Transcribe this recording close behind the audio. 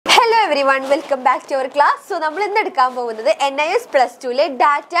everyone, welcome back to our class. So, we will do NIOS Plus Two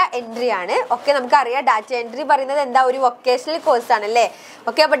data entry. Okay, we will data entry is a vocational course.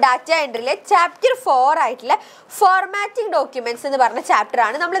 Okay, but data entry chapter 4 formatting documents in the chapter.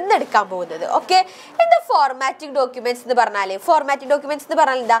 Okay, in the formatting documents, formatting documents is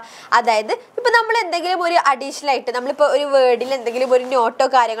additional item. We word note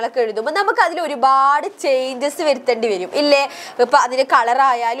changes color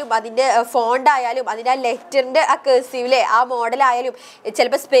font letter cursive model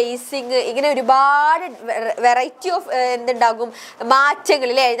spacing variety of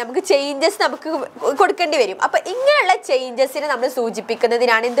changes changes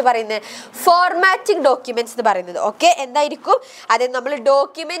formatting documents okay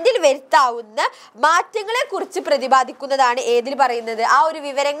document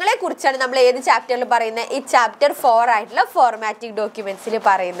chapter 4 formatting documents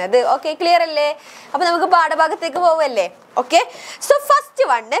okay, clear alle appo namukku paadabhagathekku povelle okay. So first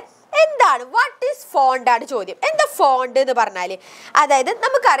one what is font aanu chodyam endha font ennu parnale adayithu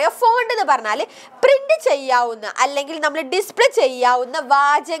namakku font ennu parnale print cheyyavunna allengil nammal display cheyyavunna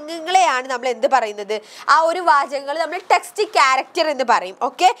vaachangangaleyaanu nammal endu parayunnathu aa oru vaachangale nammal text character ennu parayum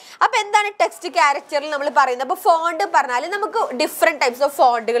okay. appo endana text character il nammal parayunnathu appo font parnale namukku different types of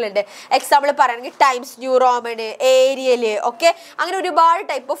font gal undu example parayanengil Times New Roman Arial okay angane oru baad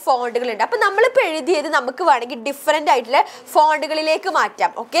type of font gal undu appo nammal ipo ezhudiyathu namukku vaanengil different aayittulla font galilekku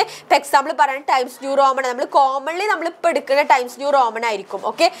maatam okay. For example, Times New Roman, we commonly Times New Roman.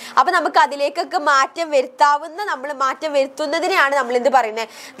 Okay?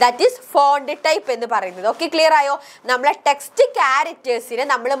 That is font type. Okay, clear? We text characters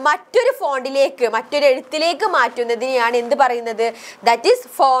font that is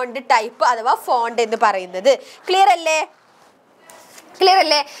font type. Font clear? Clear?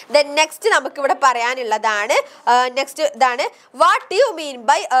 Then next namukku ivide parayanulladana next idana what do you mean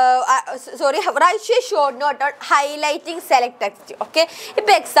by write a short note on highlighting select text okay.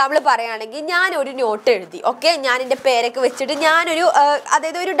 Ipo example parayanengil njan oru note ezhuthi okay njan inde perekku vechittu njan oru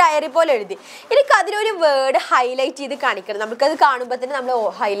adayithu oru diary pole ezhuthi enikku adile oru word highlight cheyidu kanikkanam namukku adu kaanumbodhine nammal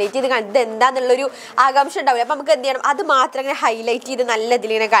highlight cheyidu kanittu endha nalloru aagamsham undavilla appo namukku endu cheyanam adu maathram highlight cheyidu nalla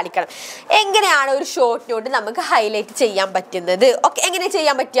idile kanikkanam enganeyana oru short note namukku highlight cheyan pattunnathu okay.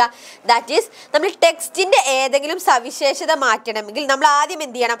 That is, we text in the Savishesha Martinamil, Namladi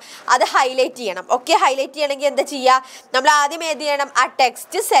Medianum, other highlight yanam. Okay, highlight yanam the Chia, Namladi Medianum, our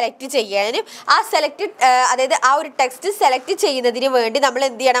text is selected Chayanum, are selected our text is selected Chayan, the word in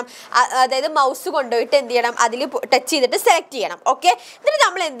Namlandianum, the mouse to conduit and the Adili touchy that is select yanam. Okay, then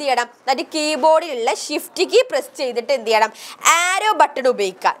Namlandianum, that the keyboard is shift key press the Tendianum, arrow button to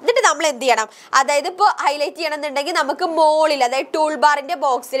baker. Then the Namlandianum, other the highlight yanam and again Namaka mole, the toolbar. In the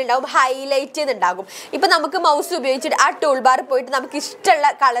box, highlight in the dagum. If a mouse to be at toolbar, put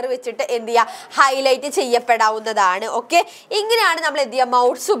the color which it in the highlight down the dana. Okay, Ingrid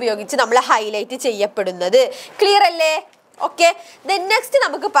mouse to be highlight clear. Okay, then next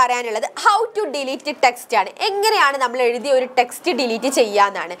namukku parayanullathu how to delete text aanu enganeyanu nammal ezhudiya oru text delete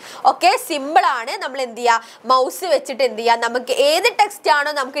cheyyanaanu okay simple aanu nammal endiya mouse vechittu endiya namukku ede text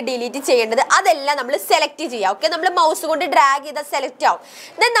aano namukku delete cheyendathu adella nammal select cheya okay nammal mouse kondu drag cheyda select avum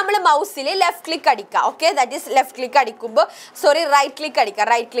then nammal mouse il left click adikka okay that is left click adikkumbo right click adikka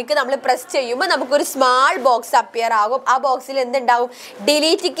right click nammal press cheyyumbo namukku oru small box appear agum aa box il endu undagum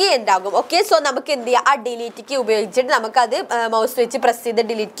delete key undagum okay so namukku endiya aa delete key upayogichittu namukku mouse which press the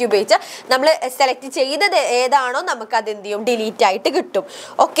delete key ഉപയോഗിച്ച് നമ്മൾ select ചെയ്തത് ഏതാണോ നമുക്ക് അത് എന്ത് ചെയ്യും delete ആയിട്ട് കിട്ടും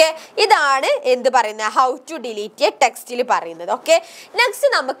ഓക്കേ ഇതാണ് എന്ത് പറയുന്നത് how to delete a ടെക്സ്റ്റിൽ പറയുന്നത് ഓക്കേ നെക്സ്റ്റ്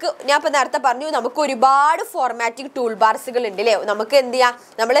നമുക്ക് ഞാൻ ഇപ്പോൾ നേരത്തെ പറഞ്ഞു നമുക്ക് ഒരുപാട് ഫോർമാറ്റിംഗ് ടൂൾ ബാർസുകൾ ഉണ്ട് ല്ലേ നമുക്ക് എന്ത് ചെയ്യാം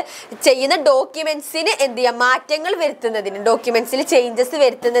നമ്മൾ ചെയ്യുന്ന ഡോക്യുമെന്റ്സിന് എന്ത് ചെയ്യാം മാറ്റങ്ങൾ വരുത്തുന്നതിന് ഡോക്യുമെന്റ്സിൽ ചേഞ്ചസ്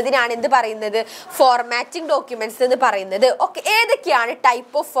വരുത്തുന്നതിനാണ് എന്ത് പറയുന്നത് ഫോർമാറ്റിംഗ് ഡോക്യുമെന്റ്സ് എന്ന് പറയുന്നത് ഓക്കേ ഏതൊക്കെയാണ്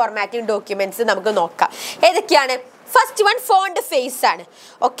ടൈപ്പ് ഓഫ് ഫോർമാറ്റിംഗ് ഡോക്യുമെന്റ്സ് നമുക്ക് നോക്കാം ഏതൊക്കെയാണ് First one font face ആണ്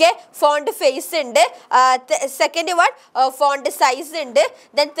okay font face ഉണ്ട് second one font size ഉണ്ട്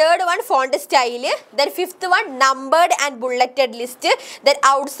then third one font style then fifth one numbered and bulleted list then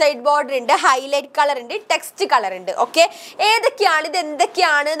outside border ഉണ്ട് highlight color ഉണ്ട് text color ഉണ്ട് okay ഏതൊക്കെയാണ് ഇത്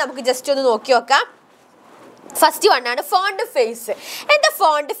എന്തൊക്കെയാണ് നമുക്ക് ജസ്റ്റ് ഒന്ന് നോക്കി നോക്കാം ഫസ്റ്റ് വൺ ആണ് ഫോണ്ട് ഫേസ്. എന്താ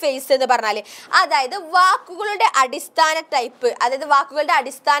ഫോണ്ട് ഫേസ് എന്ന് പറഞ്ഞാൽ അതായത് വാക്കുകളുടെ അടിസ്ഥാന ടൈപ്പ്, അതായത് വാക്കുകളുടെ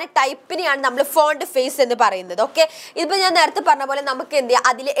അടിസ്ഥാന ടൈപ്പിനെയാണ് നമ്മൾ ഫോണ്ട് ഫേസ് എന്ന് പറയുന്നത്. ഓക്കെ, ഇതിപ്പോൾ ഞാൻ നേരത്തെ പറഞ്ഞ പോലെ നമുക്ക് എന്ത് ചെയ്യാം,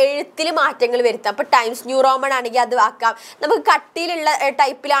 അതിൽ എഴുത്തിൽ മാറ്റങ്ങൾ വരുത്താം. അപ്പോൾ ടൈംസ് ന്യൂ റോമൻ ആണെങ്കിൽ അത് ആക്കാം, നമുക്ക് കട്ടിയിലുള്ള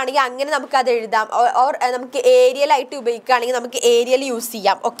ടൈപ്പിലാണെങ്കിൽ അങ്ങനെ നമുക്ക് അത് എഴുതാം, ഓർ നമുക്ക് ഏരിയൽ ആയിട്ട് ഉപയോഗിക്കുകയാണെങ്കിൽ നമുക്ക് ഏരിയൽ യൂസ്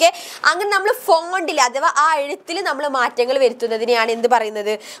ചെയ്യാം. ഓക്കെ, അങ്ങനെ നമ്മൾ ഫോണ്ടിൽ അഥവാ ആ എഴുത്തിൽ നമ്മൾ മാറ്റങ്ങൾ വരുത്തുന്നതിനെയാണ് എന്ത്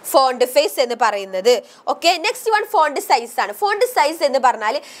പറയുന്നത്, ഫോണ്ട് ഫേസ് എന്ന് പറയുന്നത്. Okay, next one fond size ആണ്. ഫോണ്ട് സൈസ് എന്ന്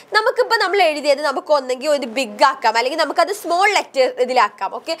പറഞ്ഞാൽ നമുക്കിപ്പോൾ നമ്മൾ എഴുതിയത് നമുക്ക് ഒന്നെങ്കിൽ ഒരു ബിഗ് ആക്കാം, അല്ലെങ്കിൽ നമുക്കത് സ്മോൾ ലെറ്റർ ഇതിലാക്കാം.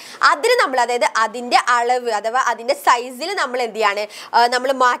 ഓക്കെ, അതിന് നമ്മൾ അതായത് അതിൻ്റെ അളവ് അഥവാ അതിൻ്റെ സൈസിൽ നമ്മൾ എന്ത് ചെയ്യാണ്, നമ്മൾ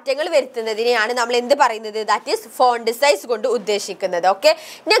മാറ്റങ്ങൾ വരുത്തുന്നതിനെയാണ് നമ്മൾ എന്ത് പറയുന്നത്, ദാറ്റ് ഈസ് ഫോണ്ട് സൈസ് കൊണ്ട് ഉദ്ദേശിക്കുന്നത്. ഓക്കെ,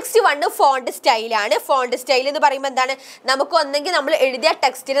 നെക്സ്റ്റ് വൺ ഫോണ്ട് സ്റ്റൈലാണ്. ഫോണ്ട് സ്റ്റൈൽ എന്ന് പറയുമ്പോൾ എന്താണ്, നമുക്ക് ഒന്നെങ്കിൽ നമ്മൾ എഴുതിയ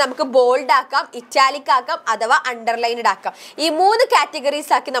ടെക്സ്റ്റിനെ നമുക്ക് ബോൾഡ് ആക്കാം, ഇറ്റാലിക് ആക്കാം, അഥവാ അണ്ടർലൈൻഡ് ആക്കാം. ഈ 3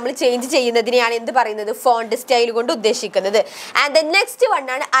 കാറ്റഗറീസ് ആക്കി നമ്മൾ ചേഞ്ച് ചെയ്യുന്നതിനെയാണ് എന്ത് പറയുന്നത്, ഫോണ്ട് സ്റ്റൈൽ കൊണ്ട് ഉദ്ദേശിക്കുന്നത്. ആൻഡ് ദ നെക്സ്റ്റ് വൺ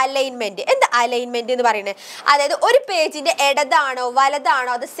ആണ് അലൈൻമെന്റ്. എന്താ അലൈൻമെന്റ് എന്ന് പറയുന്നത്, അതായത് ഒരു പേജിന്റെ ഇടതാണോ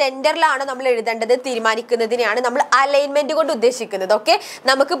വലതാണോ അത് സെന്ററിലാണോ നമ്മൾ എഴുതേണ്ടത് തീരുമാനിക്കുന്നതിനെയാണ് നമ്മൾ അലൈൻമെന്റ് കൊണ്ട് ഉദ്ദേശിക്കുന്നത്. ഓക്കെ,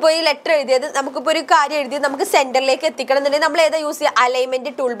 നമുക്കിപ്പോൾ ഈ ലെറ്റർ എഴുതിയത്, നമുക്കിപ്പോൾ ഒരു കാര്യം എഴുതിയത് നമുക്ക് സെന്ററിലേക്ക് എത്തിക്കണം എന്നുണ്ടെങ്കിൽ നമ്മൾ ഏതാ യൂസ് ചെയ്യുക,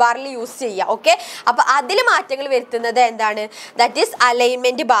 അലൈൻമെന്റ് ടൂൾ ബാറിൽ യൂസ് ചെയ്യുക. ഓക്കെ, അപ്പോൾ അതിൽ മാറ്റങ്ങൾ വരുത്തുന്നത് എന്താണ്, ദാറ്റ് ഈസ്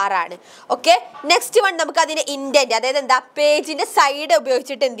അലൈൻമെന്റ് ബാർ ആണ്. ഓക്കെ, നെക്സ്റ്റ് വൺ നമുക്ക് അതിന് ഇൻഡന്റ്, അതായത് എന്താ പേജിന്റെ സൈഡ്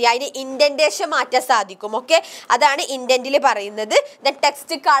ഉപയോഗിച്ചിട്ട് എന്ത് ചെയ്യുക, അതിന് ഇൻഡന്റേഷൻ മാറ്റാൻ സാധിക്കും. ഓക്കെ, അതാണ് ഇൻഡന്റിൽ പറയുന്നത്. ദെൻ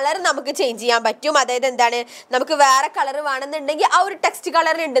ടെക്സ്റ്റ് കളർ നമുക്ക് ചേഞ്ച് ചെയ്യാൻ പറ്റും, അതായത് എന്താണ്, നമുക്ക് വേറെ കളർ വേണമെന്നുണ്ടെങ്കിൽ ആ ഒരു ടെക്സ്റ്റ്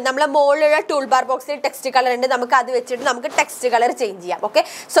കളർ ഉണ്ട്, നമ്മളെ മുകളിലുള്ള ടൂൾ ബാർ ബോക്സിൽ ടെക്സ്റ്റ് കളർ ഉണ്ട്, നമുക്ക് അത് വെച്ചിട്ട് നമുക്ക് ടെക്സ്റ്റ് കളർ ചേഞ്ച് ചെയ്യാം. ഓക്കെ,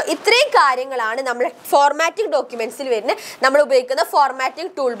 സോ ഇത്രയും കാര്യങ്ങളാണ് നമ്മൾ ഫോർമാറ്റിംഗ് ഡോക്യുമെന്റ്സിൽ വരുന്ന നമ്മൾ ഉപയോഗിക്കുന്ന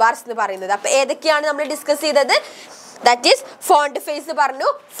ഫോർമാറ്റിംഗ് ടൂൾ ബാർസ് എന്ന് പറയുന്നത്. അപ്പോൾ ഏതൊക്കെയാണ് നമ്മൾ ഡിസ്കസ് ചെയ്തത്, ദാറ്റ് ഈസ് ഫോണ്ട് ഫേസ് പറഞ്ഞു,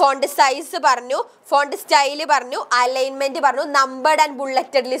 ഫോണ്ട് സൈസ് പറഞ്ഞു, ഫോണ്ട് സ്റ്റൈല് പറഞ്ഞു, അലൈൻമെന്റ് പറഞ്ഞു, നമ്പർഡ് ആൻഡ്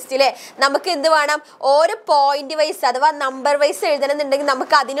ബുള്ളറ്റഡ് ലിസ്റ്റിലെ നമുക്ക് എന്ത് വേണം, ഓരോ പോയിന്റ് വൈസ് അഥവാ നമ്പർ വൈസ് എഴുതണമെന്നുണ്ടെങ്കിൽ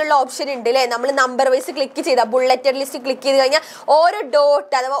നമുക്ക് അതിനുള്ള ഓപ്ഷൻ ഉണ്ട് അല്ലേ. നമ്മൾ നമ്പർ വൈസ് ക്ലിക്ക് ചെയ്താൽ ബുള്ളറ്റഡ് ലിസ്റ്റ് ക്ലിക്ക് ചെയ്ത് കഴിഞ്ഞാൽ ഓരോ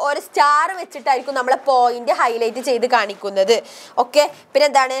ഡോട്ട് അഥവാ ഓരോ സ്റ്റാർ വെച്ചിട്ടായിരിക്കും നമ്മളെ പോയിന്റ് ഹൈലൈറ്റ് ചെയ്ത് കാണിക്കുന്നത്. ഓക്കെ, പിന്നെ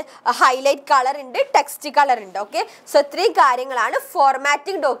എന്താണ്, ഹൈലൈറ്റ് കളർ ഉണ്ട്, ടെക്സ്റ്റ് കളർ ഉണ്ട്. ഓക്കെ, സോ ഇത്രയും കാര്യങ്ങളാണ്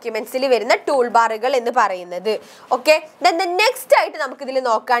ഫോർമാറ്റിംഗ് ഡോക്യുമെന്റ്സിൽ വരുന്ന ടൂൾ ബാറുകൾ എന്ന് പറയുന്നത്. ഓക്കെ, നെക്സ്റ്റ് ആയിട്ട് നമുക്ക് ഇതിൽ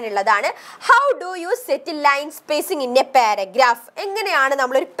നോക്കാനുള്ളതാണ് how do you set line spacing in A paragraph. എങ്ങനെയാണ്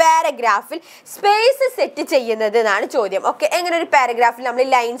നമ്മളൊരു പാരഗ്രാഫിൽ സ്പേസ് സെറ്റ് ചെയ്യുന്നത് എന്നാണ് ചോദ്യം. ഓക്കെ, എങ്ങനെ ഒരു പാരഗ്രാഫിൽ നമ്മൾ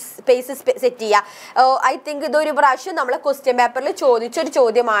ലൈൻ സ്പേസ് സെറ്റ് ചെയ്യുക. ഐ തിങ്ക് ഇതൊരു പ്രാവശ്യം നമ്മളെ ക്വസ്റ്റ്യൻ പേപ്പറിൽ ചോദിച്ചൊരു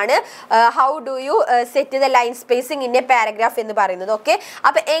ചോദ്യമാണ്, how do you set the line spacing in A paragraph എന്ന് പറയുന്നത്. ഓക്കെ,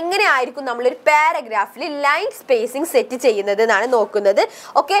 അപ്പോൾ എങ്ങനെയായിരിക്കും നമ്മളൊരു പാരഗ്രാഫിൽ ലൈൻ സ്പേസിംഗ് സെറ്റ് ചെയ്യുന്നത് എന്നാണ് നോക്കുന്നത്.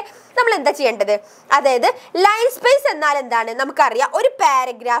 ഓക്കെ, നമ്മൾ എന്താ ചെയ്യേണ്ടത്, അതായത് ലൈൻ സ്പേസ് എന്നാൽ എന്താണ് നമുക്കറിയാം, ഒരു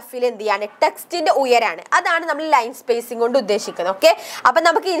പാരഗ്രാഫിൽ എന്ത് ചെയ്യാണ്, ടെക്സ്റ്റിന്റെ ഉയരാണ്, അതാണ് നമ്മൾ ലൈൻ സ്പേസിംഗ് കൊണ്ട് ഉദ്ദേശിക്കുന്നത്. ഓക്കെ, അപ്പൊ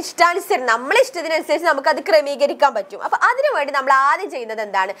നമുക്ക് ഇഷ്ടാനുസരണം നമ്മളെ ഇഷ്ടത്തിനനുസരിച്ച് നമുക്ക് അത് ക്രമീകരിക്കാൻ പറ്റും. അപ്പൊ അതിനുവേണ്ടി നമ്മൾ ആദ്യം ചെയ്യുന്നത്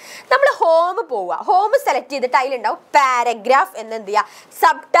എന്താണ്, നമ്മൾ ഹോം പോവുക, ഹോം സെലക്ട് ചെയ്തിട്ട് അതിലുണ്ടാവും പാരഗ്രാഫ് എന്ന് എന്ത് ചെയ്യുക,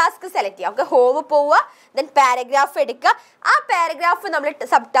 സബ് ടാസ്ക് സെലക്ട് ചെയ്യുക. ഓക്കെ, ഹോം പോവുക, ദെൻ പാരഗ്രാഫ് എടുക്കുക, ആ പാരഗ്രാഫ് നമ്മൾ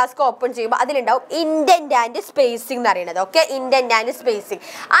സബ് ടാസ്ക് ഓപ്പൺ ചെയ്യുമ്പോൾ അതിലുണ്ടാവും ഇൻഡന്റ് ആൻഡ് സ്പേസിംഗ് എന്ന് പറയുന്നത്. ഓക്കെ, ഇൻഡന്റ് ആൻഡ് സ്പേസിംഗ്,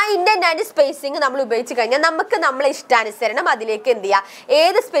 ആ ഇൻഡന്റ് ആൻഡ് സ്പേസിംഗ് നമ്മൾ ഉപയോഗിച്ച് കഴിഞ്ഞാൽ നമുക്ക് നമ്മളെ ഇഷ്ടാനുസരണം അതിലേക്ക് എന്ത് ചെയ്യാം,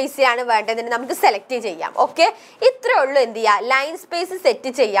 ഏത് സ്പേസിലാണ് വേണ്ടതെന്ന് നമുക്ക് സെലക്ട് ചെയ്യാം. ഓക്കെ, ഇത്രേ ഉള്ളൂ എന്ത് ചെയ്യുക, ലൈൻ സ്പേസ് സെറ്റ്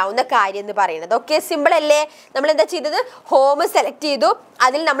ചെയ്യാവുന്ന കാര്യം എന്ന് പറയുന്നത്. ഓക്കെ, സിമ്പിൾ അല്ലേ. നമ്മൾ എന്താ ചെയ്തത്, ഹോം സെലക്ട് ചെയ്തു,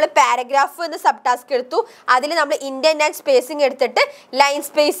 അതിൽ നമ്മൾ പാരഗ്രാഫ് എന്ന് സബ് ടാസ്ക് എടുത്തു, അതിൽ നമ്മൾ ഇൻഡന്റ് ആൻഡ് സ്പേസിംഗ് എടുത്തിട്ട് ലൈൻ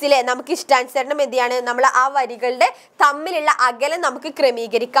സ്പേസിലെ നമുക്ക് ഇഷ്ടാനുസരണം എന്ത് ചെയ്യാണ്, നമ്മൾ ആ വരികളുടെ തമ്മിലുള്ള അകലം നമുക്ക്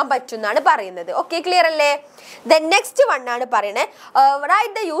ക്രമീകരിക്കാൻ പറ്റുമെന്നാണ് പറയുന്നത്. ഓക്കെ, ക്ലിയർ അല്ലേ. ദെൻ നെക്സ്റ്റ് വൺ ആണ് പറയുന്നത്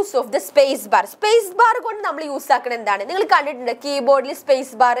write the use of the space bar. Space bar കൊണ്ട് നമ്മൾ യൂസ് ആക്കുന്നത് എന്താണ്, നിങ്ങൾ കണ്ടിട്ടുണ്ട് കീബോർഡിൽ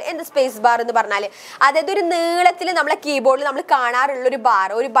സ്പേസ് ബാർ. എന്ത് സ്പേസ് ബാർ എന്ന് പറഞ്ഞാൽ അതായത് ഒരു നീളത്തിൽ നമ്മളെ കീബോർഡിൽ നമ്മൾ കാണാറുള്ള ഒരു ബാർ,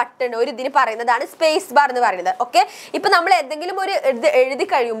 ഒരു ബട്ടൺ, ഒരു ഇതിന് പറയുന്നതാണ് സ്പേസ് ബാർ എന്ന് പറയുന്നത്. ഓക്കെ, ഇപ്പൊ നമ്മൾ എന്തെങ്കിലും ഒരു എഴുതി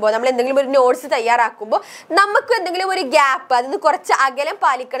കഴിയുമ്പോൾ, നമ്മൾ എന്തെങ്കിലും ഒരു നോട്ട്സ് തയ്യാറാക്കുമ്പോൾ നമുക്ക് എന്തെങ്കിലും ഒരു ഗ്യാപ്പ്, അതിന് കുറച്ച് അകലം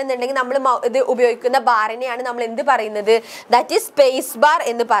പാലിക്കണം എന്നുണ്ടെങ്കിൽ നമ്മൾ ഇത് ഉപയോഗിക്കുന്ന ബാറിനെയാണ് നമ്മൾ എന്ത് പറയുന്നത്, ദാറ്റ് ഈസ് സ്പേസ് ബാർ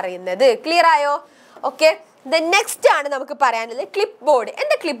എന്ന് പറയുന്നത്. ക്ലിയർ ആയോ. ഓക്കെ, നെക്സ്റ്റ് ആണ് നമുക്ക് പറയാനുള്ളത് ക്ലിപ്പ് ബോർഡ്.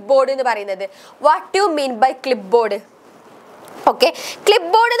 എന്താ ക്ലിപ്പ് ബോർഡ് എന്ന് പറയുന്നത്, what you mean by clip board. Okay, clip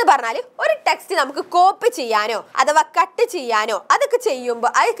board എന്ന് പറഞ്ഞാൽ ഒരു ടെക്സ്റ്റ് നമുക്ക് കോപ്പി ചെയ്യാനോ അഥവാ കട്ട് ചെയ്യാനോ അതൊക്കെ ചെയ്യുമ്പോൾ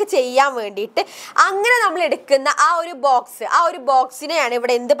അതൊക്കെ ചെയ്യാൻ വേണ്ടിയിട്ട് അങ്ങനെ നമ്മൾ എടുക്കുന്ന ആ ഒരു ബോക്സിനെയാണ്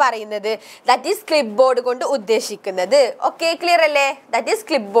ഇവിടെ എന്ത് പറയുന്നത്, ദാറ്റ് ഈസ് ക്ലിപ്പ് ബോർഡ് കൊണ്ട് ഉദ്ദേശിക്കുന്നത്. ഓക്കെ, ക്ലിയർ അല്ലേ, that is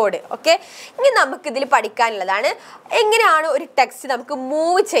clip board. Okay, ഇനി നമുക്ക് ഇതിൽ പഠിക്കാനുള്ളതാണ് എങ്ങനെയാണ് ഒരു ടെക്സ്റ്റ് നമുക്ക്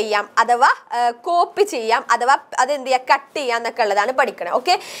മൂവ് ചെയ്യാം അഥവാ കോപ്പി ചെയ്യാം അഥവാ അതെന്ത് ചെയ്യാം, കട്ട് ചെയ്യാം എന്നൊക്കെ ഉള്ളതാണ് പഠിക്കണം.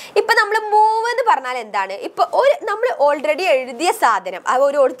 ഓക്കെ, ഇപ്പൊ നമ്മൾ മൂവ് എന്ന് പറഞ്ഞാൽ എന്താണ്, ഇപ്പൊ നമ്മൾ ഓൾറെഡി എഴുതിയ സാധനം, ആ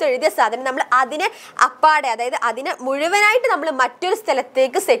ഒരു ഓർത്ത് എഴുതിയ സാധനം നമ്മൾ അതിനെ അപ്പാടെ, അതായത് അതിനെ മുഴുവനായിട്ട് നമ്മൾ മറ്റൊരു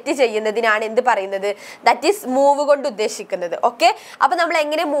സ്ഥലത്തേക്ക് സെറ്റ് ചെയ്യുന്നതിനാണ് എന്ത് പറയുന്നത്? ദാറ്റ് ഈസ് മൂവ് കൊണ്ട് ഉദ്ദേശിക്കുന്നത്. ഓക്കെ, അപ്പൊ നമ്മൾ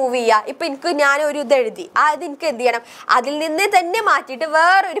എങ്ങനെ മൂവ് ചെയ്യുക? ഇപ്പൊ എനിക്ക് ഞാൻ ഒരു ഇത് എഴുതി, അത് എനിക്ക് എന്ത് ചെയ്യണം? അതിൽ നിന്ന് തന്നെ മാറ്റിയിട്ട്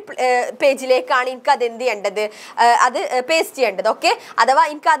വേറൊരു പേജിലേക്കാണ് എനിക്ക് അത് എന്ത് ചെയ്യേണ്ടത്? അത് പേസ്റ്റ് ചെയ്യേണ്ടത്. ഓക്കെ, അഥവാ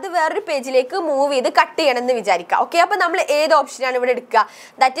എനിക്ക് അത് വേറൊരു പേജിലേക്ക് മൂവ് ചെയ്ത് കട്ട് ചെയ്യണം എന്ന് വിചാരിക്കുക. ഓക്കെ, അപ്പൊ നമ്മൾ ഏത് ഓപ്ഷനാണ് ഇവിടെ എടുക്കുക?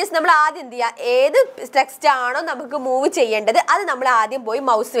 ദാറ്റ് ഈസ് നമ്മൾ ആദ്യം എന്ത് ചെയ്യുക? ഏത് ടെക്സ്റ്റ് ആണോ നമുക്ക് മൂവ് ചെയ്യേണ്ടത് അത് നമ്മൾ ആദ്യം പോയി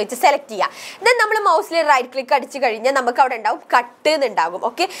മൗസ് വെച്ച് സെലക്ട് ചെയ്യുക. ദെൻ നമ്മൾ മൗസിൽ റൈറ്റ് ക്ലിക്ക് അടിച്ചു കഴിഞ്ഞാൽ നമുക്ക് അവിടെ ഉണ്ടാവും കട്ട് എന്നുണ്ടാകും.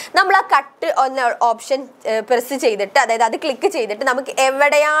 ഓക്കെ, നമ്മൾ ആ കട്ട് എന്ന ഓപ്ഷൻ പ്രസ് ചെയ്തിട്ട്, അതായത് അത് ക്ലിക്ക് ചെയ്തിട്ട് നമുക്ക്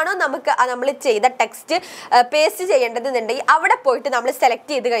എവിടെയാണോ നമുക്ക് നമ്മൾ ചെയ്ത ടെക്സ്റ്റ് പേസ്റ്റ് ചെയ്യേണ്ടതെന്നുണ്ടെങ്കിൽ അവിടെ പോയിട്ട് നമ്മൾ സെലക്ട്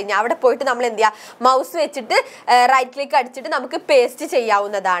ചെയ്ത് കഴിഞ്ഞാൽ അവിടെ പോയിട്ട് നമ്മൾ എന്ത് ചെയ്യുക? മൗസ് വെച്ചിട്ട് റൈറ്റ് ക്ലിക്ക് അടിച്ചിട്ട് നമുക്ക് പേസ്റ്റ്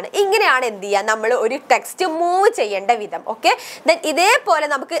ചെയ്യാവുന്നതാണ്. ഇങ്ങനെയാണ് എന്ത് ചെയ്യുക? നമ്മൾ ഒരു ടെക്സ്റ്റ് മൂവ് ചെയ്യേണ്ട വിധം. ഓക്കെ, ദെൻ ഇതേപോലെ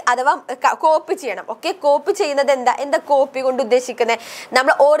നമുക്ക് അഥവാ കോപ്പി ചെയ്യണം. ഓക്കെ, കോപ്പി ചെയ്യുന്നത് എന്താ കോപ്പി കൊണ്ട് ഉദ്ദേശിക്കുന്നത്?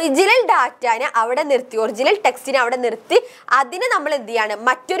 നമ്മൾ ഒറിജിനൽ ഡാറ്റാനെ അവിടെ നിർത്തി, ഒറിജിനൽ ടെക്സ്റ്റിനെ അവിടെ നിർത്തി അതിനെ നമ്മൾ എന്ത് ചെയ്യാണ്?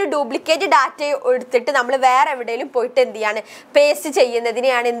 മറ്റൊരു ഡ്യൂപ്ലിക്കേറ്റ് ഡാറ്റ എടുത്തിട്ട് നമ്മൾ വേറെ എവിടെയെങ്കിലും പോയിട്ട് എന്ത് ചെയ്യാണ്? പേസ്റ്റ്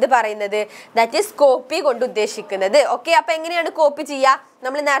ചെയ്യുന്നതിനെയാണ് എന്ത് പറയുന്നത്? ദാറ്റ് ഈസ് കോപ്പി കൊണ്ട് ഉദ്ദേശിക്കുന്നത്. ഓക്കെ, അപ്പൊ എങ്ങനെയാണ് കോപ്പി ചെയ്യുക?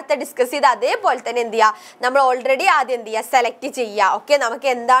 നമ്മൾ നേരത്തെ ഡിസ്കസ് ചെയ്ത് അതേപോലെ തന്നെ എന്ത് ചെയ്യുക? നമ്മൾ ഓൾറെഡി ആദ്യം എന്ത് ചെയ്യുക? സെലക്ട് ചെയ്യുക. ഓക്കെ, നമുക്ക്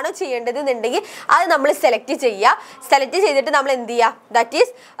എന്താണോ ചെയ്യേണ്ടത് എന്നുണ്ടെങ്കിൽ അത് നമ്മൾ സെലക്ട് ചെയ്യുക. സെലക്ട് ചെയ്തിട്ട് നമ്മൾ എന്ത് ചെയ്യുക? ദാറ്റ്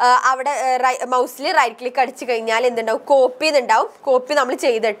ഈസ് അവിടെ മൗസിൽ റൈറ്റ് ക്ലിക്ക് അടിച്ചു കഴിഞ്ഞാൽ എന്തുണ്ടാവും? കോപ്പി എന്നുണ്ടാവും. കോപ്പി നമ്മൾ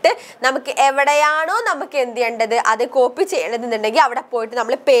ചെയ്തിട്ട് നമുക്ക് എവിടെയാണോ നമുക്ക് എന്ത് ചെയ്യേണ്ടത് അത് കോപ്പി ചെയ്യേണ്ടതെന്നുണ്ടെങ്കിൽ അവിടെ പോയിട്ട്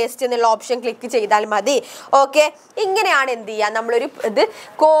നമ്മൾ പേസ്റ്റ് എന്നുള്ള ഓപ്ഷൻ ക്ലിക്ക് ചെയ്താൽ മതി. ഓക്കെ, ഇങ്ങനെയാണ് എന്ത് ചെയ്യുക? നമ്മളൊരു ഇത്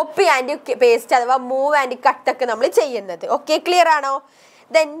കോപ്പി ആൻഡ് പേസ്റ്റ് അഥവാ മൂവ് ആൻഡ് കട്ടൊക്കെ നമ്മൾ ചെയ്യുന്നത്. ഓക്കെ, ക്ലിയർ ആണോ?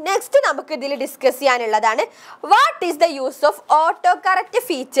 Then next നമുക്ക് ഇതിൽ discuss ചെയ്യാനുള്ളതാണ് what is the use of auto correct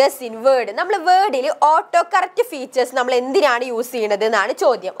features in word. നമ്മൾ വേർഡിൽ ഓട്ടോ കറക്റ്റ് ഫീച്ചേഴ്സ് നമ്മൾ എന്തിനാണ് യൂസ് ചെയ്യുന്നത് എന്നാണ്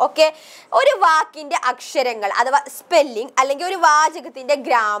ചോദ്യം. ഓക്കെ, ഒരു വാക്കിന്റെ അക്ഷരങ്ങൾ അഥവാ സ്പെല്ലിംഗ് അല്ലെങ്കിൽ ഒരു വാചകത്തിന്റെ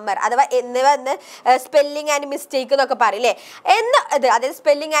ഗ്രാമർ അഥവാ എന്നിവ സ്പെല്ലിംഗ് ആൻഡ് മിസ്റ്റേക്ക് എന്നൊക്കെ പറയില്ലേ അതായത്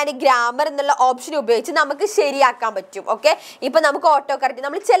സ്പെല്ലിംഗ് ആൻഡ് ഗ്രാമർ എന്നുള്ള ഓപ്ഷൻ ഉപയോഗിച്ച് നമുക്ക് ശരിയാക്കാൻ പറ്റും. ഓക്കെ, ഇപ്പൊ നമുക്ക് ഓട്ടോ കറക്റ്റ്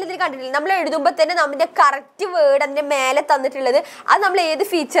നമ്മൾ ചിലതിൽ കണ്ടിട്ടില്ല, നമ്മൾ എഴുതുമ്പോൾ തന്നെ നമ്മുടെ കറക്റ്റ് വേർഡ് അതിന്റെ മേലെ തന്നിട്ടുള്ളത് അത് നമ്മൾ ഏത്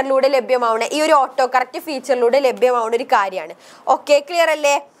ഫീച്ചറിലൂടെ ലഭ്യമാവണേ? ഈ ഒരു ഓട്ടോ കറക്റ്റ് ഫീച്ചറിലൂടെ ലഭ്യമാവുന്ന ഒരു കാര്യമാണ്. ഓക്കെ, ക്ലിയർ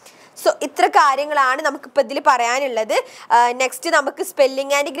അല്ലേ? സോ ഇത്ര കാര്യങ്ങളാണ് നമുക്കിപ്പോൾ ഇതിൽ പറയാനുള്ളത്. നെക്സ്റ്റ് നമുക്ക്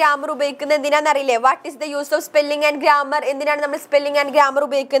സ്പെല്ലിംഗ് ആൻഡ് ഗ്രാമർ ഉപയോഗിക്കുന്നത് എന്തിനാണെന്നറിയില്ലേ? What is the use of spelling and grammar? എന്തിനാണ് നമ്മൾ സ്പെല്ലിംഗ് ആൻഡ് ഗ്രാമർ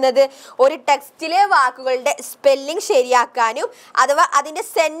ഉപയോഗിക്കുന്നത്? ഒരു ടെക്സ്റ്റിലെ വാക്കുകളുടെ സ്പെല്ലിംഗ് ശരിയാക്കാനും അഥവാ അതിൻ്റെ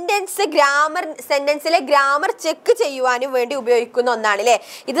സെന്റൻസിലെ ഗ്രാമർ ചെക്ക് ചെയ്യുവാനും വേണ്ടി ഉപയോഗിക്കുന്ന ഒന്നാണ് അല്ലേ?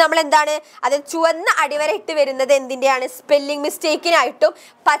 ഇത് നമ്മൾ എന്താണ് അത് ചുവന്ന അടിവര ഇട്ട് വരുന്നത് എന്തിൻ്റെയാണ്? സ്പെല്ലിംഗ് മിസ്റ്റേക്കിനായിട്ടും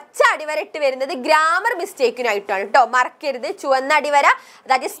പച്ച അടിവര ഇട്ട് വരുന്നത് ഗ്രാമർ മിസ്റ്റേക്കിനായിട്ടാണ് കേട്ടോ. മറക്കരുത്, ചുവന്ന അടിവര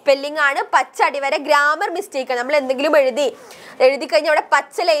ദാറ്റ് ഈസ് സ്പെല്ലിംഗ് ആണ്, പച്ച അടിവര ഗ്രാമർ മിസ്റ്റേക്ക് ആണ്. നമ്മൾ എന്തെങ്കിലും എഴുതി കഴിഞ്ഞാൽ അവിടെ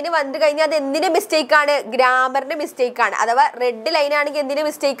പച്ച ലൈന് വന്നു കഴിഞ്ഞാൽ അത് എന്തിന്റെ മിസ്റ്റേക്ക് ആണ്? ഗ്രാമറിന്റെ മിസ്റ്റേക്ക് ആണ്. അഥവാ റെഡ് ലൈൻ ആണെങ്കിൽ എന്തിന്റെ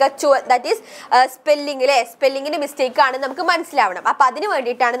മിസ്റ്റേക്ക്? ദാറ്റ് ഈസ് സ്പെല്ലിങ്ങിന്റെ മിസ്റ്റേക്ക് ആണ് നമുക്ക് മനസ്സിലാവണം. അപ്പൊ അതിന്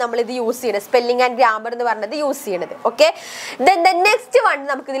വേണ്ടിയിട്ടാണ് നമ്മൾ ഇത് യൂസ് ചെയ്യുന്നത്, സ്പെല്ലിംഗ് ആൻഡ് ഗ്രാമർ എന്ന് പറഞ്ഞത് യൂസ് ചെയ്യുന്നത്. ഓക്കെ, നെക്സ്റ്റ് വൺ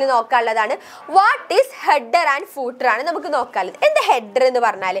നമുക്ക് ഇതിൽ നോക്കാനുള്ളതാണ് what is header and footer ആണ് നമുക്ക് നോക്കാനുള്ളത്. എന്താ ഹെഡർ എന്ന്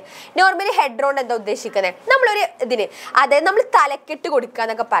പറഞ്ഞാൽ? നോർമലി ഹെഡർ കൊണ്ട് എന്താ ഉദ്ദേശിക്കുന്നത്? നമ്മളൊരു ഇതിന് അതായത് നമ്മൾ തലക്കെട്ട് കൊടുക്കുക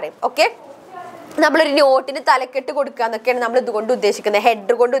എന്നൊക്കെ പറയും. ഓക്കെ, നമ്മളൊരു നോട്ടിന് തലക്കെട്ട് കൊടുക്കുക എന്നൊക്കെയാണ് നമ്മൾ ഇതുകൊണ്ട് ഉദ്ദേശിക്കുന്നത്,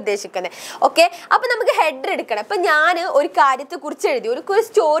 ഹെഡർ കൊണ്ട് ഉദ്ദേശിക്കുന്നത്. ഓക്കെ, അപ്പൊ നമുക്ക് ഹെഡർ എടുക്കണം. ഇപ്പൊ ഞാൻ ഒരു കാര്യത്തെ കുറിച്ച് എഴുതി, ഒരു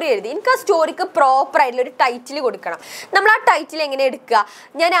സ്റ്റോറി എഴുതി, എനിക്ക് ആ സ്റ്റോറിക്ക് പ്രോപ്പർ ആയിട്ടുള്ള ഒരു ടൈറ്റിൽ കൊടുക്കണം. നമ്മൾ ആ ടൈറ്റിൽ എങ്ങനെ എടുക്കുക?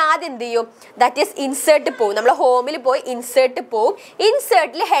 ഞാൻ ആദ്യം എന്ത് ചെയ്യും? ദാറ്റ് ഈസ് ഇൻസേർട്ട് പോകും, നമ്മൾ ഹോമിൽ പോയി ഇൻസേർട്ട് പോകും.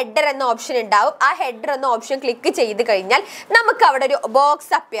 ഇൻസേർട്ടിൽ ഹെഡർ എന്ന ഓപ്ഷൻ ഉണ്ടാവും. ആ ഹെഡർ എന്ന ഓപ്ഷൻ ക്ലിക്ക് ചെയ്ത് കഴിഞ്ഞാൽ നമുക്ക് അവിടെ ഒരു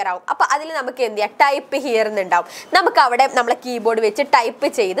ബോക്സ് അപ്പിയർ ആവും. അപ്പൊ അതിൽ നമുക്ക് എന്ത് ചെയ്യാം? Type here എന്നുണ്ടാവും. നമുക്ക് അവിടെ നമ്മളെ കീബോർഡ് വെച്ച് ടൈപ്പ്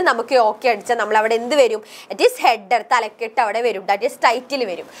ചെയ്ത് നമുക്ക് ഓക്കെ അടിച്ചാൽ നമ്മൾ അവിടെ എന്ത് വരും? ഇറ്റ് ഈസ് ഹെഡർ, തലക്കെട്ട് അവിടെ വരും, ദാറ്റ് ഈസ് ടൈറ്റിൽ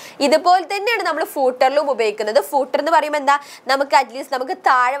വരും. ഇതുപോലെ തന്നെയാണ് നമ്മൾ ഫൂട്ടറിലും ഉപയോഗിക്കുന്നത്. ഫൂട്ടർ എന്ന് പറയുമ്പോൾ എന്താ? നമുക്ക് അറ്റ്ലീസ്റ്റ് നമുക്ക്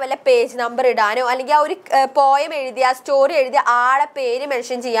താഴെ വല്ല പേജ് നമ്പർ ഇടാനോ അല്ലെങ്കിൽ ആ ഒരു പോയം എഴുതിയ സ്റ്റോറി എഴുതിയ ആളെ പേര്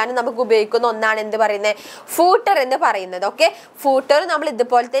മെൻഷൻ ചെയ്യാനും നമുക്ക് ഉപയോഗിക്കുന്ന ഒന്നാണ് എന്ത് പറയുന്നത്? ഫൂട്ടർ എന്ന് പറയുന്നത്. ഓക്കെ, ഫൂട്ടർ നമ്മൾ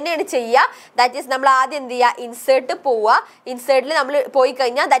ഇതുപോലെ തന്നെയാണ് ചെയ്യുക. ദാറ്റ് ഈസ് നമ്മൾ ആദ്യം എന്ത് ചെയ്യുക? ഇൻസേർട്ട് പോവുക. ഇൻസേർട്ടിൽ നമ്മൾ പോയി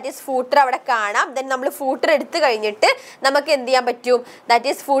കഴിഞ്ഞാൽ ദാറ്റ് ഈസ് ഫൂട്ടർ അവിടെ കാണാം. ദെൻ നമ്മൾ ഫൂട്ടർ എടുത്തു കഴിഞ്ഞിട്ട് നമുക്ക് എന്ത് ചെയ്യാൻ പറ്റും? ദാറ്റ്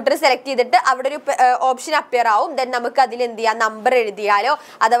ഈസ് ഫൂട്ടർ സെലക്ട് ചെയ്തിട്ട് അവിടെ ഒരു ഓപ്ഷൻ അപ്പിയർ ആവും. ദെൻ നമുക്ക് അതിൽ എന്ത് ചെയ്യാം? നമ്പർ എഴുതിയാലോ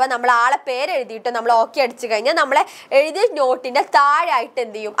അഥവാ നമ്മൾ ആളെ പേര് എഴുതിയിട്ടോ നമ്മൾ ഓക്കെ അടിച്ചു കഴിഞ്ഞാൽ നമ്മളെ എഴുതിയ നോട്ടിന്റെ താഴെയായിട്ട്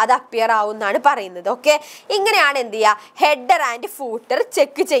എന്ത് ചെയ്യും? അത് അപ്പിയർ ആവും എന്നാണ് പറയുന്നത്. ഓക്കെ, ഇങ്ങനെയാണ് എന്ത് ചെയ്യുക? ഹെഡർ ആൻഡ് ഫൂട്ടർ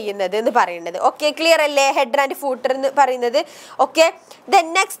ചെക്ക് ചെയ്യുന്നത് എന്ന് പറയുന്നത്. ഓക്കെ, ക്ലിയർ അല്ലേ? ഹെഡർ ആൻഡ് ഫൂട്ടർ എന്ന് പറയുന്നത്. ഓക്കെ, ദെൻ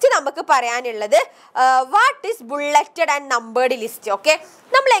നെക്സ്റ്റ് നമുക്ക് പറയാനുള്ളത് what is bulleted and numbered list. Okay,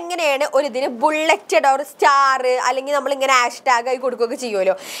 നമ്മൾ എങ്ങനെയാണ് ഒരു ഇതിന് ബുള്ളറ്റഡ് ഓർ സ്റ്റാർ അല്ലെങ്കിൽ നമ്മൾ ഇങ്ങനെ ഹാഷ് ടാഗ് ആയി കൊടുക്കുകയൊക്കെ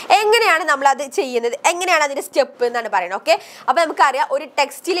ചെയ്യുമല്ലോ, എങ്ങനെയാണ് നമ്മൾ അത് അത് ചെയ്യുന്നത് എങ്ങനെയാണ് അതിന്റെ സ്റ്റെപ്പ് എന്നാണ് പറയുന്നത്. ഓക്കെ, അപ്പോൾ നമുക്കറിയാം ഒരു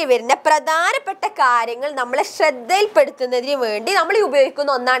ടെക്സ്റ്റിൽ വരുന്ന പ്രധാനപ്പെട്ട കാര്യങ്ങൾ നമ്മളെ ശ്രദ്ധയിൽപ്പെടുത്തുന്നതിന് വേണ്ടി നമ്മൾ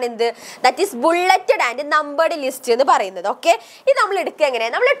ഉപയോഗിക്കുന്ന ഒന്നാണ് എന്ത്, that is bulleted and numbered list എന്ന് പറയുന്നത്. ഓക്കെ, ഇത് നമ്മൾ എടുക്കുക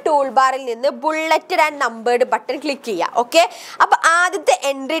എങ്ങനെയാണ്, നമ്മൾ ടൂൾ ബാറിൽ നിന്ന് bulleted and numbered button click ചെയ്യുക. ഓക്കെ, അപ്പോൾ ആദ്യത്തെ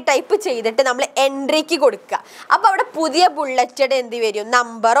എൻട്രി ടൈപ്പ് ചെയ്തിട്ട് നമ്മൾ എൻട്രിക്ക് കൊടുക്കുക. അപ്പോൾ അവിടെ പുതിയ ബുള്ളറ്റഡ് എന്ത് വരും,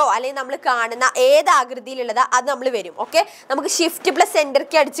 നമ്പറോ അല്ലെങ്കിൽ നമ്മൾ കാണുന്ന ഏത് ആകൃതിയിലുള്ളതാ അത് നമ്മൾ വരും. ഓക്കെ, നമുക്ക് ഷിഫ്റ്റ് പ്ലസ് എൻ്റർ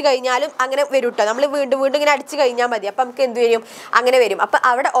കീ അടിച്ചു കഴിഞ്ഞാലും അങ്ങനെ വരും കേട്ടോ. നമ്മൾ വീണ്ടും വീണ്ടും ഇങ്ങനെ അടിച്ചു കഴിഞ്ഞാൽ മതി. അപ്പം നമുക്ക് എന്ത് വരും, അങ്ങനെ വരും. അപ്പം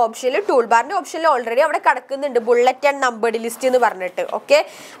അവിടെ ഓപ്ഷനിൽ ടൂൾ ബാറിൻ്റെ ഓപ്ഷനിൽ ഓൾറെഡി അവിടെ കിടക്കുന്നുണ്ട് ബുള്ളറ്റ് ആൻഡ് നമ്പേർഡ് ലിസ്റ്റ് എന്ന് പറഞ്ഞിട്ട്. ഓക്കെ,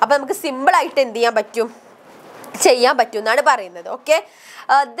 അപ്പം നമുക്ക് സിമ്പിളായിട്ട് എന്ത് ചെയ്യാൻ പറ്റും എന്നാണ് പറയുന്നത്. ഓക്കെ,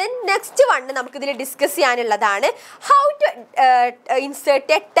 ദെൻ നെക്സ്റ്റ് വണ് നമുക്കിതിൽ discuss ചെയ്യാനുള്ളതാണ് how to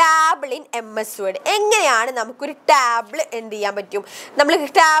insert A table in MS word. എങ്ങനെയാണ് നമുക്കൊരു ടാബിൾ എന്ത് ചെയ്യാൻ പറ്റും, നമ്മൾ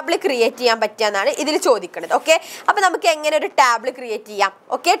ടാബിൾ ക്രിയേറ്റ് ചെയ്യാൻ പറ്റുക എന്നാണ് ഇതിൽ ചോദിക്കുന്നത്. ഓക്കെ, അപ്പോൾ നമുക്ക് എങ്ങനെ ഒരു ടാബിൾ ക്രിയേറ്റ് ചെയ്യാം.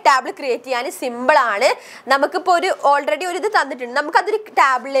 ഓക്കെ, ടാബിൾ ക്രിയേറ്റ് ചെയ്യാൻ സിമ്പിളാണ്. നമുക്കിപ്പോൾ ഓൾറെഡി ഒരു ഇത് തന്നിട്ടുണ്ട്, നമുക്കതൊരു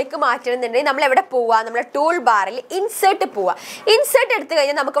ടാബിളിലേക്ക് മാറ്റണമെന്നുണ്ടെങ്കിൽ നമ്മൾ എവിടെ പോവുക, നമ്മുടെ ടൂൾ ബാറിൽ ഇൻസേർട്ട് പോവുക. ഇൻസേർട്ട് എടുത്തു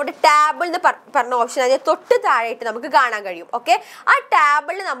കഴിഞ്ഞാൽ നമുക്ക് അവിടെ ടാബിൾ എന്ന് പറഞ്ഞ ഓപ്ഷൻ അതിന് തൊട്ട് താഴെയായിട്ട് നമുക്ക് കാണാൻ കഴിയും. ഓക്കെ, ആ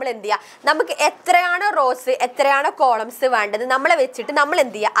ടാബിളിൽ നമ്മൾ എന്ത് ചെയ്യുക, നമുക്ക് എത്രയാണോ റോസ് എത്രയാണോ കോളംസ് വേണ്ടത് നമ്മളെ വെച്ചിട്ട് നമ്മൾ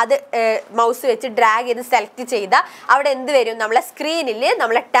എന്ത് ചെയ്യുക, അത് മൗസ് വെച്ച് ഡ്രാഗ് ചെയ്ത് സെലക്ട് ചെയ്താൽ അവിടെ എന്ത് വരും, നമ്മളെ സ്ക്രീനിൽ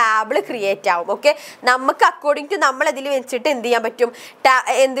നമ്മളെ ടാബിൾ ക്രിയേറ്റ് ആവും. ഓക്കെ, നമുക്ക് അക്കോർഡിംഗ് ടു നമ്മളതിൽ വെച്ചിട്ട് എന്ത് ചെയ്യാൻ പറ്റും,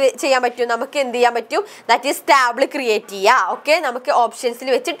 നമുക്ക് എന്ത് ചെയ്യാൻ പറ്റും, ദാറ്റ് ഈസ് ടാബിൾ ക്രിയേറ്റ് ചെയ്യുക. ഓക്കെ, നമുക്ക് ഓപ്ഷൻസിൽ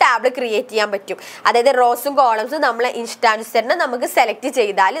വെച്ച് ടാബിൾ ക്രിയേറ്റ് ചെയ്യാൻ പറ്റും. അതായത് റോസും കോളംസും നമ്മളെ ഇഷ്ടാനുസരണം നമുക്ക് സെലക്ട്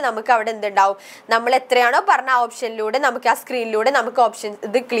ചെയ്താൽ നമുക്ക് അവിടെ എന്തുണ്ടാവും, നമ്മൾ എത്രയാണോ പറഞ്ഞ ആ ഓപ്ഷനിലൂടെ നമുക്ക് ആ സ്ക്രീനിലൂടെ നമുക്ക് ഓപ്ഷൻ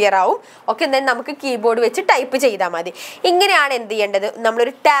ഇത് ക്ലിയർ ആവും. ഓക്കെ, എന്നാൽ നമുക്ക് കീബോർഡ് വെച്ച് ടൈപ്പ് ചെയ്താൽ മതി. ഇങ്ങനെയാണ് എന്ത് ചെയ്യേണ്ടത്,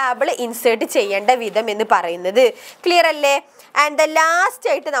 നമ്മളൊരു ടാബിൾ ഇൻസേർട്ട് ചെയ്യേണ്ട വിധം എന്ന് പറയുന്നത്. ക്ലിയർ അല്ലേ? ആൻഡ് ദ ലാസ്റ്റ്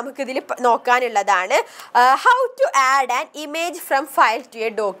ആയിട്ട് നമുക്കിതിൽ നോക്കാനുള്ളതാണ് how to add an image from file to A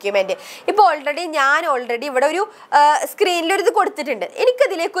document. ഇപ്പോൾ ഞാൻ ഓൾറെഡി ഇവിടെ ഒരു സ്ക്രീനിലൊരു ഇത് കൊടുത്തിട്ടുണ്ട്.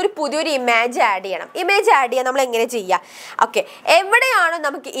 എനിക്കതിലേക്ക് ഒരു പുതിയൊരു ഇമേജ് ആഡ് ചെയ്യണം. ഇമേജ് ആഡ് ചെയ്യാൻ നമ്മൾ എങ്ങനെ ചെയ്യുക, ഓക്കെ, എവിടെയാണോ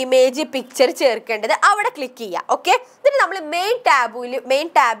നമുക്ക് ഇമേജ് പിക്ചർ ചേർക്കേണ്ടത് അവിടെ ക്ലിക്ക് ചെയ്യുക. ഓക്കെ, എന്നിട്ട് നമ്മൾ മെയിൻ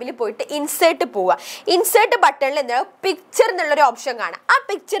ടാബിൽ പോയിട്ട് ഇൻസേർട്ട് പോവുക. ഇൻസേർട്ട് ബട്ടണിൽ എന്താണ് പിക്ചർ എന്നുള്ളൊരു ഓപ്ഷൻ കാണാം. ആ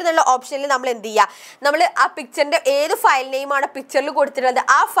പിക്ചർ എന്നുള്ള ഓപ്ഷനിൽ നമ്മൾ എന്ത് ചെയ്യുക, നമ്മൾ ആ പിക്ചറിൻ്റെ ഏത് ഫയൽ നെയിമാണ് പിക്ചറിൽ കൊടുത്തിട്ടുള്ളത്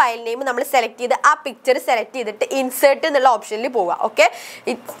ആ ഫയൽ നെയിം നമ്മൾ സെലക്ട് ചെയ്ത് ആ പിക്ചർ സെലക്ട് ചെയ്തിട്ട് ഇൻസേർട്ട് എന്നുള്ള ഓപ്ഷനിൽ പോവുക. ഓക്കെ,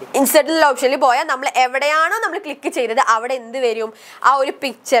 ഇൻസേർട്ട് എന്നുള്ള ഓപ്ഷനിൽ പോയാൽ നമ്മൾ എവിടെയാണോ നമ്മൾ ക്ലിക്ക് ചെയ്തത് അവിടെ എന്ത് വരും, ആ ഒരു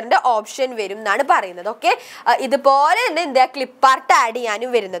പിക്ചറിൻ്റെ ഓപ്ഷൻ വരും എന്നാണ് പറയുന്നത്. ഓക്കെ, ഇതുപോലെ തന്നെ എന്താ ക്ലിപ്പ് ആർട്ട് ആഡ്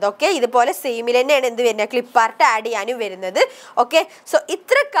ചെയ്യാനും വരുന്നത്. ഓക്കെ, ഇതുപോലെ സെയിമിൽ തന്നെയാണ് എന്ത് വരുന്നത്, ക്ലിപ്പ് ആർട്ട് ആഡ് ചെയ്യാനും വരുന്നത്. ഓക്കെ, സോ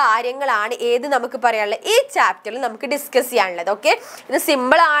ഇത്ര കാര്യങ്ങളാണ് നമുക്ക് പറയാനുള്ളത് ഈ ചാപ്റ്ററിൽ നമുക്ക് ഡിസ്കസ് ചെയ്യാനുള്ളത്. ഓക്കെ, ഇത്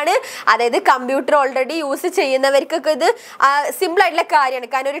സിമ്പിളാണ്. അതായത് കമ്പ്യൂട്ടർ ഓൾറെഡി യൂസ് ചെയ്യുന്നവർക്കൊക്കെ ഇത് സിമ്പിൾ ആയിട്ടുള്ള കാര്യമാണ്.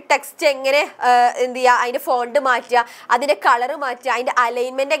 കാരണം ഒരു ടെക്സ്റ്റ് എങ്ങനെ എന്ത് ചെയ്യുക, അതിൻ്റെ ഫോണ്ട് മാറ്റുക, അതിൻ്റെ കളർ മാറ്റുക, അതിൻ്റെ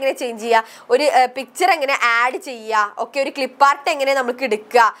അലൈൻമെൻറ്റ് എങ്ങനെ ചേഞ്ച് ചെയ്യുക, ഒരു പിക്ചർ എങ്ങനെ ആഡ് ചെയ്യുക, ഓക്കെ, ഒരു ക്ലിപ്പ് ആർട്ട് എങ്ങനെ നമുക്ക്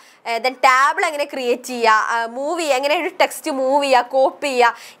എടുക്കുക, ദെൻ ടാബിൾ എങ്ങനെ ക്രിയേറ്റ് ചെയ്യുക, മൂവ് ചെയ്യുക, എങ്ങനെ ഒരു ടെക്സ്റ്റ് മൂവ് ചെയ്യുക, കോപ്പി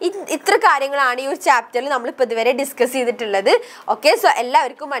ചെയ്യുക, ഇത്ര കാര്യങ്ങളാണ് ഈ ഒരു ചാപ്റ്ററിൽ നമ്മളിപ്പോൾ ഇതുവരെ ഡിസ്കസ് ചെയ്തിട്ടുള്ളത്. ഓക്കെ, സോ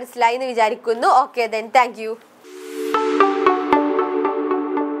എല്ലാവർക്കും മനസ്സിലായി എന്ന് വിചാരിക്കുന്നു. Okay, then thank you.